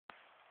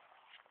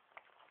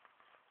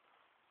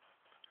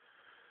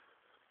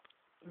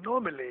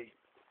Normally,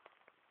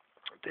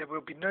 there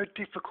will be no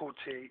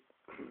difficulty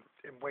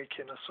in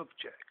waking a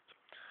subject.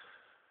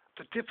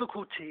 The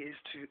difficulty is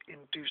to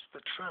induce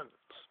the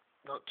trance,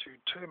 not to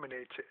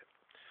terminate it.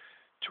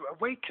 To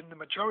awaken the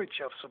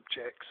majority of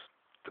subjects,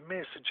 the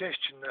mere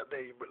suggestion that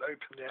they will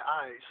open their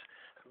eyes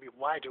and be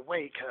wide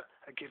awake at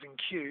a given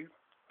cue,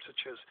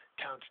 such as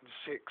counting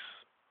six,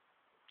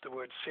 the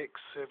word six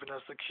serving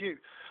as the cue,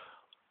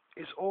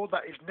 is all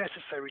that is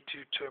necessary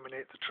to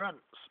terminate the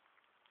trance.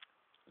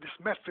 This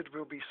method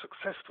will be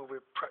successful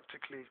with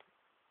practically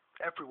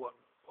everyone,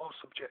 all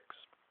subjects.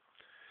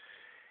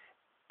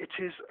 It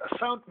is a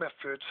sound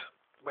method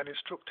when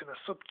instructing a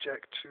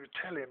subject to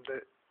tell him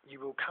that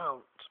you will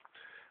count,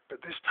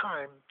 but this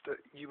time that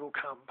you will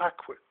count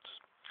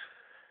backwards,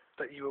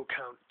 that you will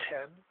count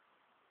 10,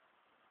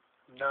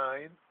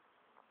 9,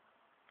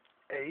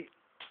 8,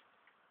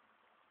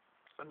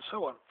 and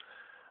so on,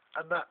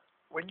 and that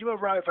when you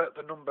arrive at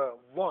the number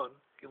 1,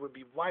 it will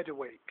be wide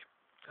awake,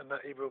 and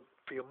that it will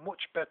feel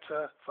much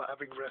better for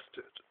having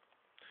rested.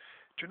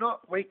 Do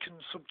not waken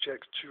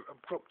subjects too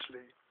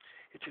abruptly.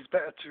 It is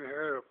better to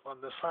err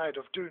on the side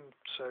of doing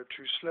so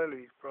too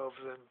slowly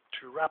rather than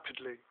too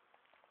rapidly.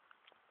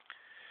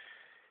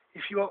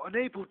 If you are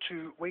unable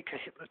to wake a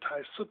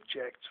hypnotized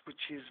subject,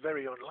 which is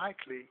very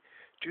unlikely,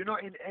 do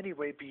not in any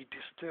way be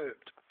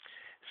disturbed.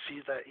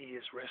 See that he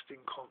is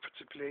resting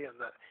comfortably and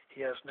that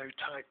he has no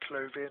tight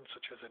clothing,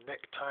 such as a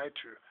necktie,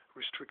 to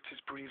restrict his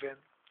breathing.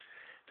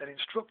 Then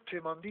instruct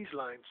him on these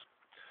lines.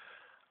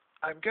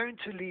 I'm going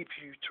to leave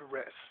you to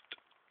rest.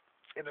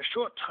 In a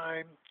short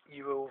time,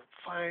 you will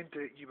find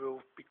that you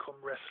will become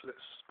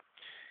restless.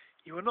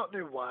 You will not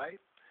know why,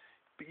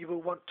 but you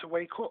will want to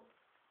wake up.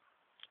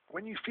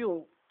 When you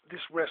feel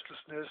this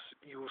restlessness,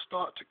 you will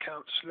start to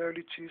count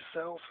slowly to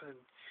yourself, and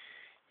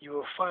you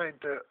will find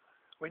that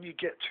when you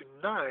get to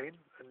 9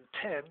 and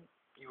 10,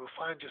 you will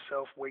find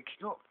yourself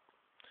waking up.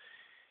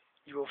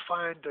 You will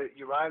find that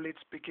your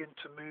eyelids begin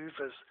to move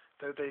as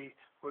though they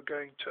were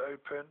going to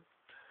open.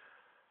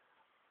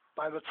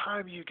 By the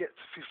time you get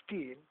to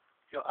 15,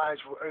 your eyes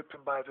will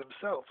open by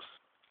themselves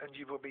and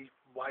you will be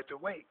wide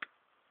awake.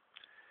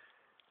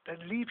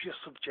 Then leave your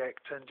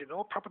subject, and in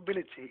all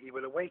probability he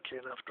will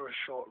awaken after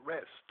a short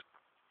rest.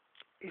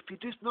 If he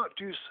does not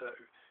do so,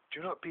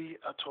 do not be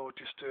at all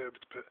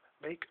disturbed, but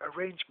make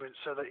arrangements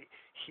so that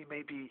he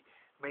may be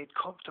made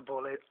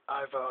comfortable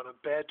either on a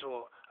bed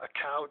or a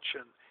couch,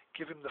 and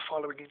give him the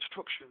following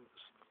instructions.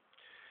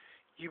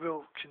 You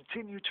will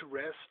continue to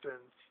rest,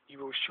 and you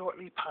will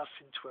shortly pass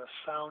into a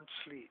sound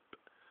sleep,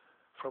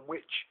 from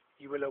which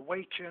you will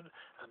awaken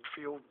and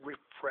feel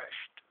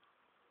refreshed.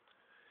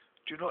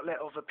 Do not let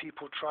other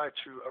people try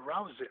to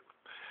arouse him.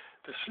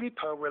 The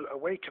sleeper will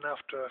awaken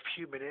after a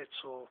few minutes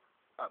or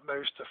at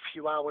most a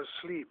few hours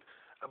sleep,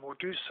 and will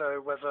do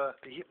so whether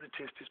the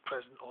hypnotist is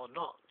present or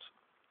not.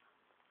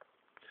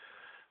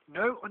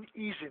 No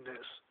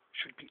uneasiness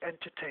should be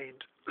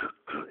entertained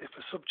if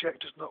a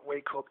subject does not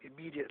wake up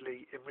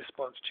immediately in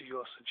response to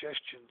your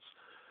suggestions,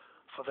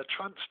 for the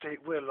trance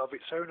state will of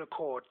its own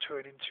accord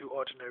turn into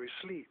ordinary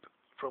sleep,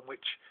 from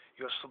which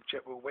your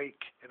subject will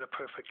wake in a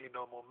perfectly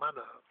normal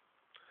manner.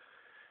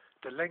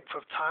 The length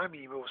of time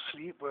he will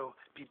sleep will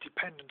be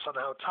dependent on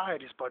how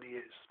tired his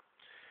body is.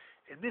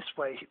 In this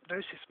way,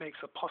 hypnosis makes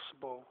a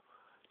possible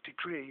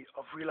degree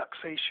of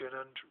relaxation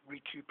and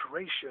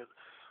recuperation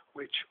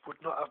which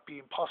would not have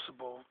been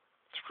possible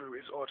through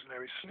his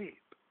ordinary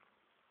sleep.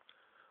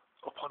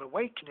 Upon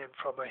awakening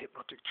from a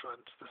hypnotic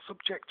trance, the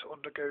subject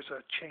undergoes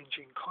a change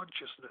in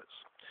consciousness.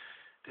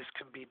 This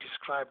can be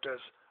described as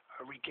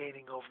a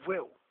regaining of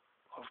will,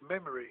 of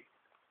memory,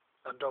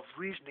 and of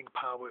reasoning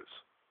powers,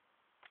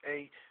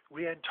 a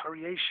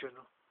reorientation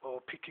or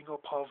picking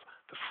up of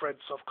the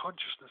threads of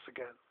consciousness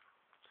again.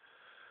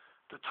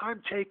 The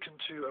time taken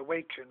to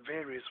awaken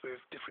varies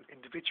with different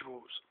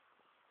individuals.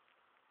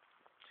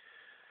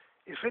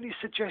 If any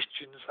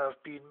suggestions have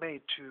been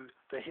made to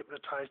the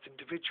hypnotized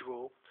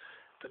individual,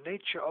 the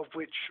nature of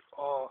which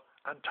are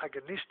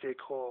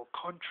antagonistic or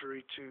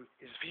contrary to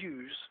his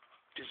views,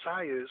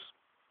 desires,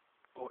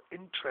 or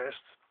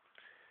interests,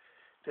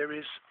 there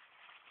is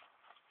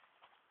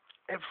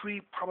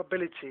every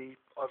probability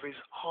of his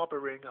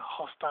harboring a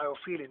hostile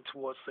feeling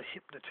towards the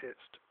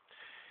hypnotist.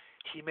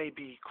 He may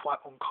be quite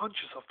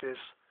unconscious of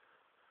this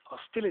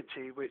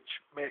hostility,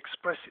 which may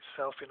express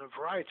itself in a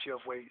variety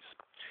of ways.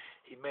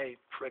 He may,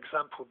 for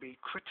example, be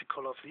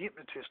critical of the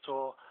hypnotist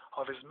or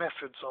of his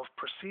methods of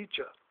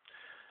procedure,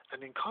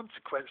 and in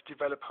consequence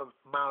develop a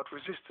mild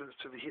resistance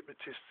to the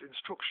hypnotist's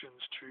instructions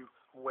to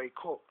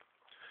wake up.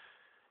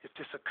 If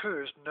this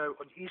occurs, no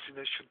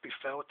uneasiness should be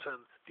felt,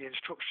 and the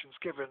instructions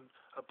given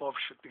above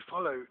should be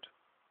followed.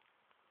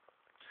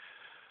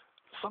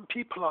 Some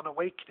people on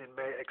awakening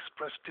may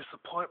express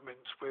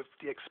disappointment with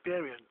the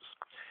experience.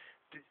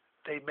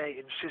 They may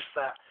insist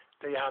that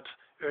they had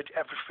heard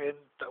everything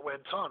that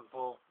went on,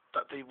 or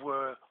that they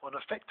were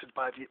unaffected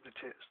by the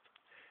hypnotist.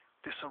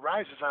 This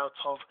arises out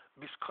of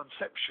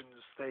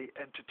misconceptions they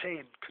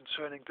entertain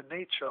concerning the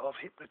nature of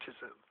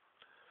hypnotism.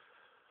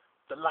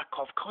 The lack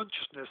of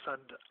consciousness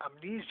and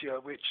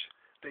amnesia which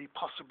they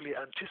possibly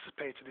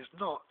anticipated is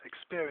not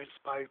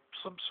experienced by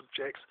some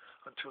subjects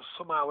until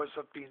some hours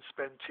have been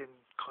spent in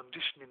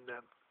conditioning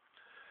them.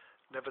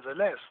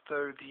 Nevertheless,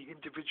 though the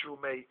individual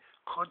may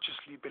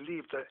consciously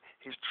believe that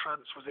his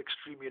trance was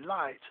extremely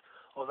light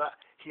or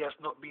that he has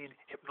not been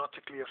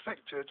hypnotically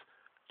affected,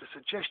 the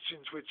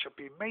suggestions which are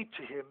being made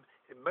to him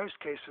in most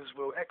cases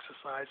will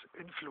exercise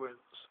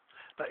influence.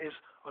 That is,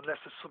 unless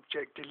the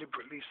subject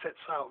deliberately sets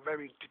out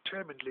very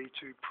determinedly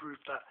to prove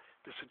that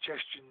the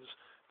suggestions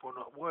will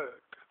not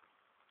work.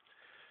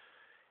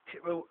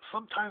 It will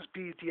sometimes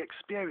be the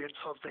experience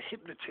of the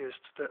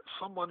hypnotist that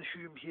someone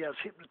whom he has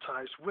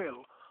hypnotized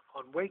will,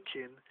 on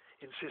waking,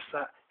 insist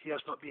that he has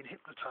not been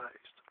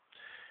hypnotized.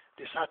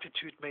 This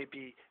attitude may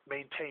be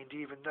maintained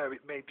even though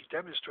it may be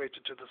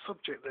demonstrated to the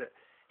subject that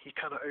he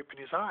cannot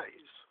open his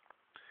eyes.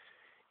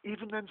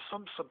 Even then,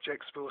 some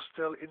subjects will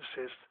still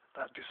insist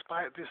that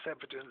despite this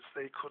evidence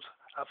they could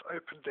have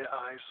opened their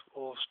eyes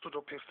or stood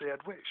up if they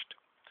had wished.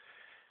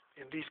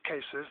 In these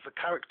cases, the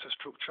character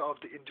structure of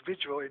the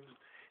individual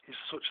is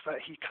such that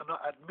he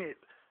cannot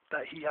admit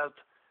that he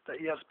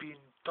has been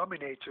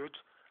dominated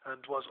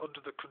and was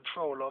under the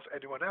control of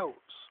anyone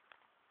else.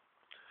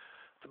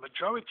 The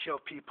majority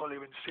of people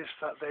who insist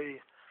that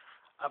they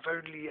have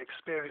only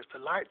experienced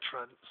a light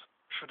trance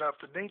should have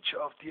the nature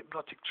of the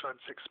hypnotic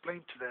trance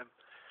explained to them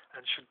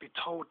and should be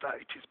told that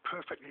it is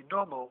perfectly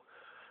normal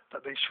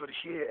that they should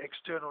hear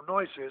external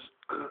noises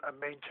and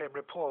maintain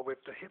rapport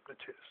with the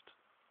hypnotist.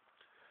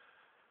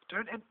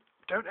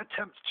 Don't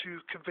attempt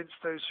to convince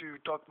those who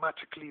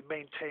dogmatically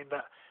maintain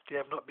that they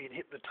have not been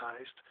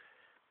hypnotized.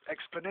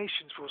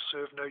 Explanations will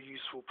serve no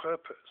useful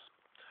purpose.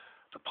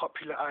 The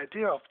popular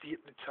idea of the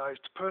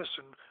hypnotized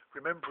person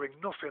remembering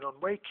nothing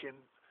on waking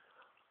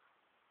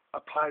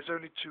applies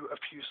only to a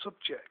few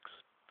subjects.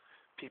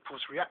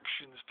 People's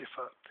reactions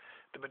differ.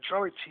 The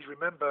majority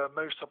remember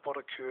most of what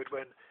occurred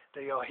when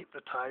they are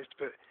hypnotized,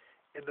 but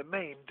in the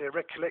main their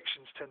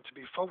recollections tend to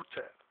be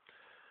faulty.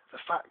 The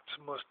fact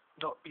must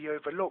not be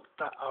overlooked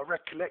that our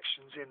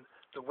recollections in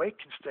the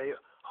waking state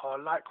are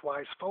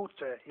likewise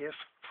faulty. If,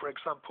 for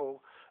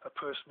example, a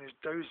person is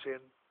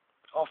dozing,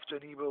 often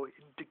he will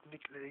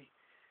indignantly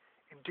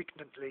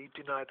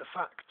deny the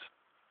fact.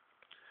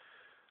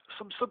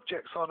 Some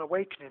subjects on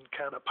awakening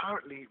can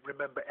apparently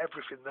remember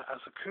everything that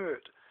has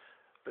occurred,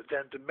 but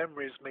then the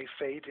memories may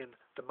fade in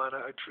the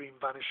manner a dream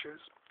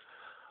vanishes.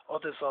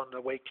 Others on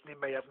awakening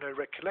may have no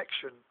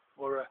recollection,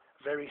 or a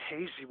very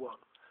hazy one,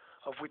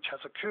 of which has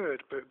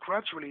occurred, but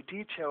gradually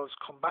details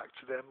come back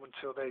to them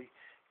until they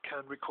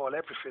can recall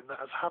everything that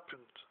has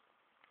happened.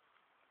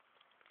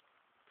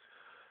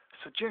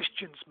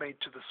 Suggestions made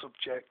to the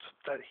subject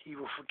that he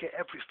will forget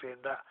everything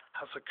that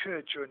has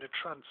occurred during a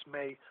trance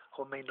may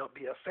or may not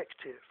be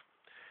effective.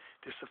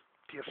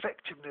 The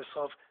effectiveness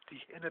of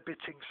the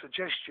inhibiting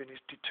suggestion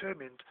is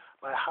determined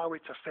by how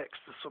it affects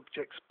the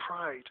subject's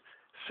pride,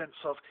 sense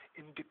of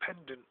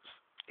independence,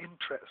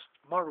 interest,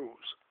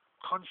 morals,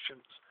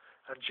 conscience,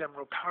 and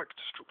general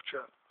character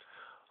structure.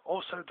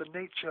 Also, the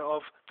nature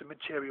of the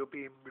material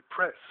being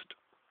repressed.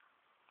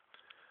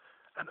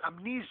 An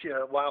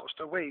amnesia whilst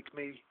awake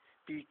may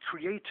be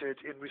created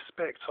in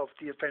respect of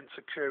the events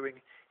occurring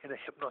in a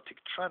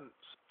hypnotic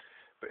trance,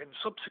 but in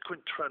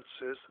subsequent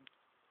trances,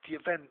 the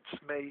events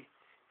may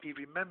be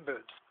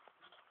remembered.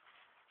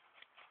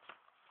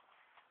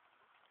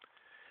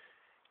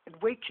 In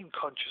waking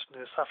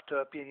consciousness,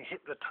 after being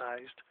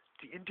hypnotized,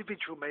 the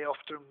individual may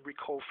often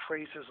recall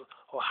phrases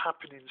or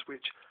happenings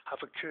which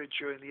have occurred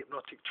during the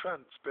hypnotic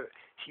trance, but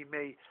he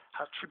may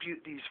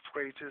attribute these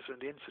phrases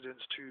and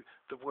incidents to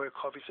the work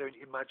of his own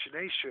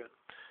imagination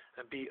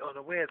and be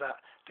unaware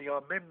that they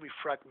are memory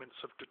fragments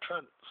of the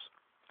trance.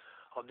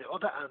 On the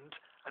other hand,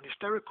 an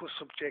hysterical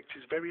subject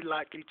is very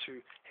likely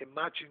to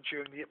imagine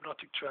during the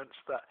hypnotic trance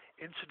that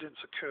incidents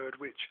occurred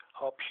which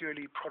are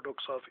purely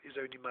products of his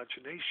own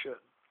imagination.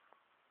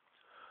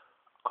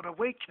 On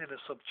awakening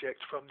a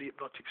subject from the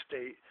hypnotic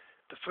state,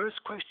 the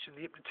first question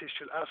the hypnotist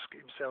should ask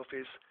himself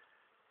is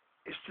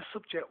the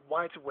subject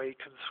wide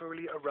awake and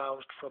thoroughly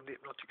aroused from the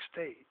hypnotic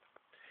state?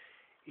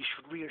 He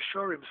should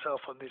reassure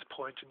himself on this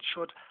point and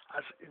should,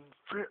 as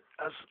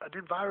an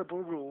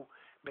invariable rule,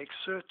 make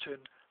certain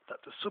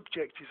that the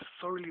subject is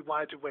thoroughly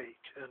wide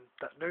awake and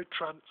that no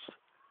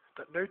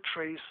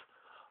trace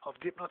of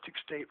the hypnotic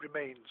state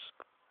remains,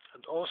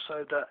 and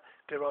also that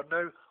there are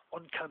no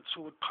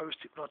uncancelled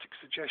post-hypnotic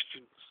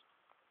suggestions,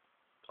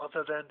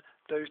 other than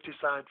those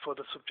designed for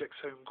the subject's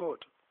own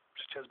good,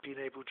 such as being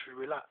able to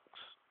relax,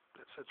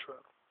 etc.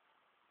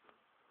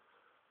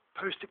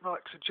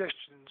 Post-hypnotic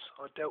suggestions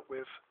are dealt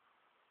with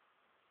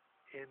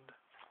in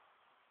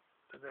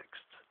the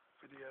next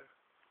video.